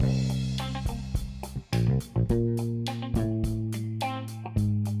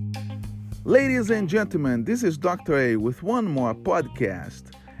Ladies and gentlemen, this is Dr. A with one more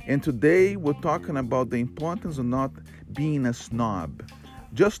podcast. And today we're talking about the importance of not being a snob.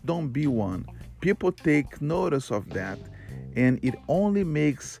 Just don't be one. People take notice of that, and it only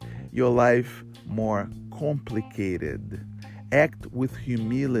makes your life more complicated. Act with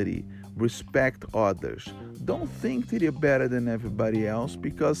humility. Respect others. Don't think that you're better than everybody else,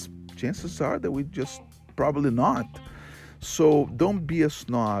 because chances are that we're just probably not. So don't be a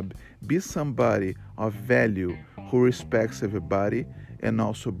snob. Be somebody of value who respects everybody and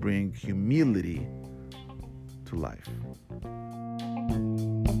also bring humility to life.